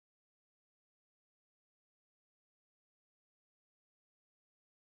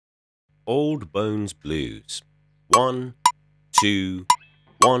Old Bones Blues. 1, 2,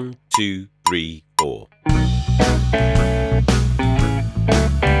 1, 2, 3, 4.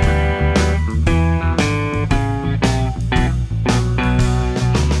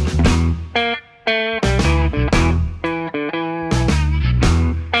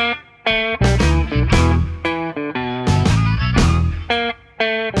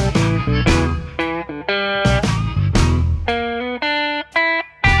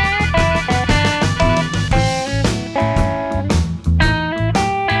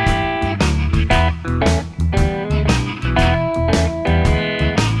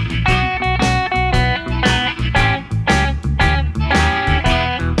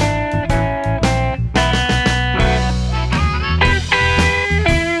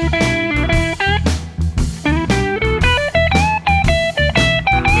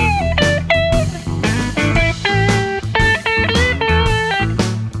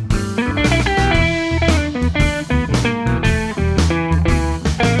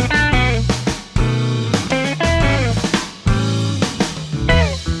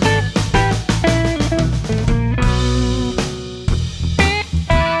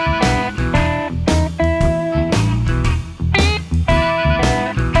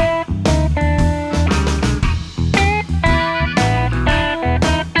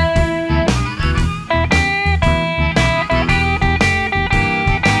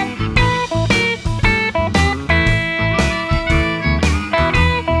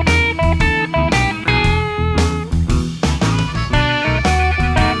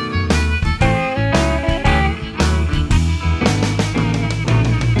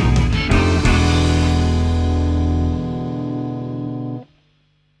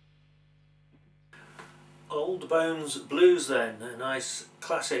 Old Bones Blues then, a nice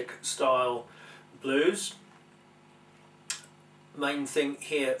classic style blues. Main thing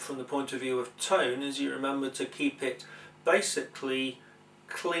here from the point of view of tone is you remember to keep it basically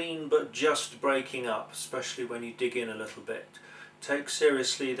clean but just breaking up, especially when you dig in a little bit. Take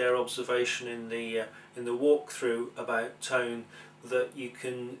seriously their observation in the walkthrough about tone, that you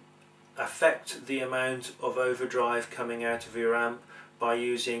can affect the amount of overdrive coming out of your amp by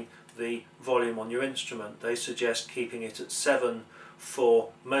using the volume on your instrument. They suggest keeping it at 7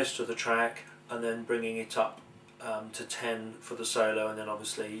 for most of the track and then bringing it up to 10 for the solo, and then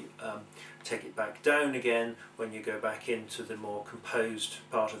obviously take it back down again when you go back into the more composed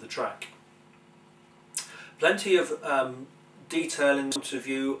part of the track. Plenty of detail in the point of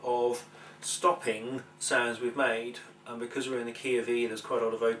view of stopping sounds we've made. And because we're in the key of E, there's quite a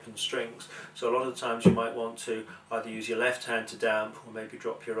lot of open strings, so a lot of times you might want to either use your left hand to damp or maybe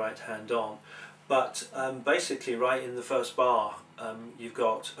drop your right hand on. But basically right in the first bar you've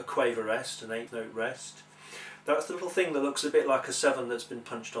got a quaver rest, an 8th note rest. That's the little thing that looks a bit like a 7 that's been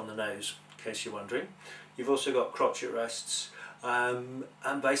punched on the nose, in case you're wondering. You've also got crotchet rests, and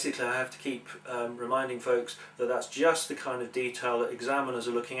basically I have to keep reminding folks that that's just the kind of detail that examiners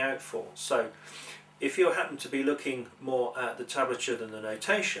are looking out for. So if you happen to be looking more at the tablature than the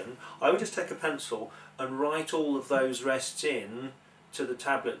notation, I would just take a pencil and write all of those rests in to the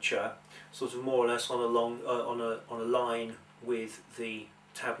tablature, sort of more or less on a on a line with the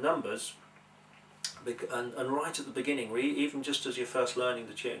tab numbers, and right at the beginning, even just as you're first learning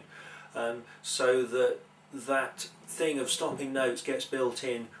the tune, so that that thing of stopping notes gets built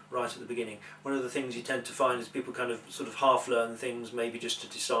in right at the beginning. One of the things you tend to find is people kind of sort of half learn things, maybe just to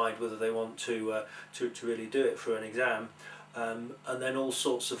decide whether they want to really do it for an exam, and then all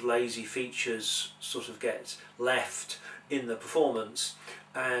sorts of lazy features sort of get left in the performance.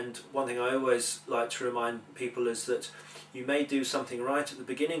 And one thing I always like to remind people is that you may do something right at the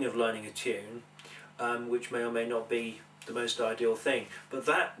beginning of learning a tune, which may or may not be the most ideal thing, but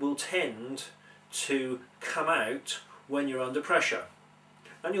that will tend to come out when you're under pressure,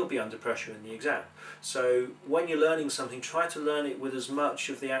 and you'll be under pressure in the exam. So when you're learning something, try to learn it with as much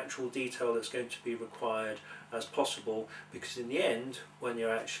of the actual detail that's going to be required as possible, because in the end, when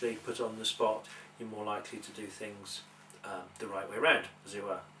you're actually put on the spot, you're more likely to do things the right way around, as it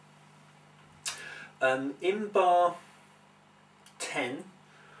were. In bar 10,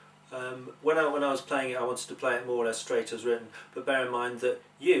 when I was playing it, I wanted to play it more or less straight as written, but bear in mind that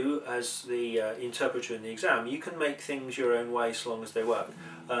you, as the interpreter in the exam, you can make things your own way so long as they work.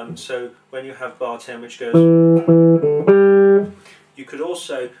 So when you have bar 10 which goes, you could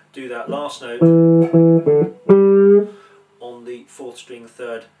also do that last note on the 4th string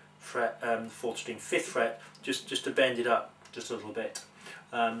 3rd fret, 4th string 5th fret, just to bend it up just a little bit.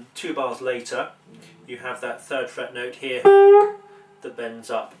 2 bars later you have that 3rd fret note here that bends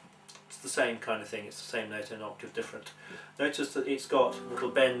up It's the same kind of thing, it's the same note and an octave different. Notice that it's got a little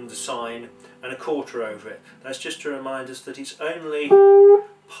bend, sign and a quarter over it. That's just to remind us that it's only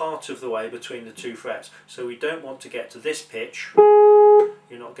part of the way between the two frets. So we don't want to get to this pitch.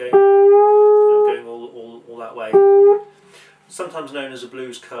 You're not going all that way. Sometimes known as a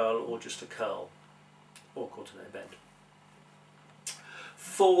blues curl or just a curl or quarter note bend.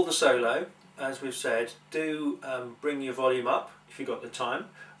 For the solo, as we've said, do bring your volume up if you've got the time.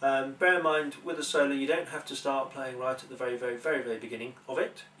 Bear in mind, with a solo you don't have to start playing right at the very beginning of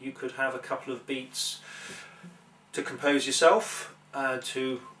it. You could have a couple of beats to compose yourself,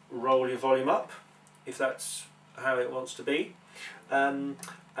 to roll your volume up if that's how it wants to be.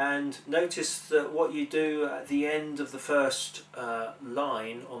 And notice that what you do at the end of the first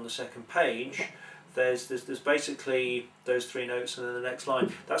line on the second page, there's basically those three notes and then the next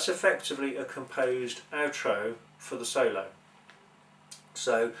line. That's effectively a composed outro for the solo.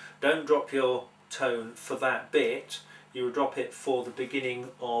 So don't drop your tone for that bit, you will drop it for the beginning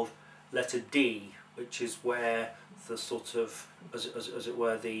of letter D, which is where the sort of, as it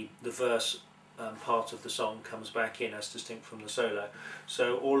were, the verse part of the song comes back in as distinct from the solo.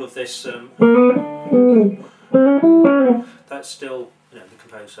 So all of this, that's still, you know, the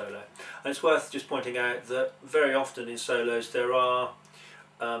composed solo. And it's worth just pointing out that very often in solos there are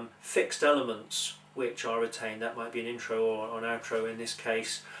fixed elements which are retained. That might be an intro or an outro in this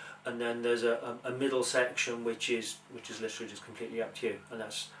case, and then there's a middle section which is literally just completely up to you, and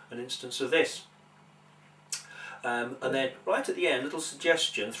that's an instance of this. And then right at the end, little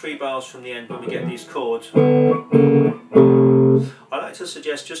suggestion, 3 bars from the end when we get these chords. I like to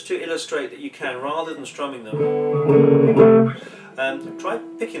suggest, just to illustrate that you can, rather than strumming them, try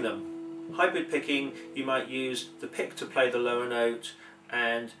picking them. Hybrid picking, you might use the pick to play the lower note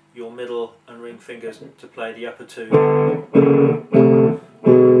and your middle and ring fingers to play the upper two,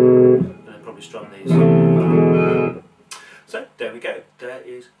 and then probably strum these. So there we go, there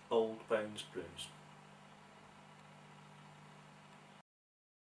is Old Bones Blues.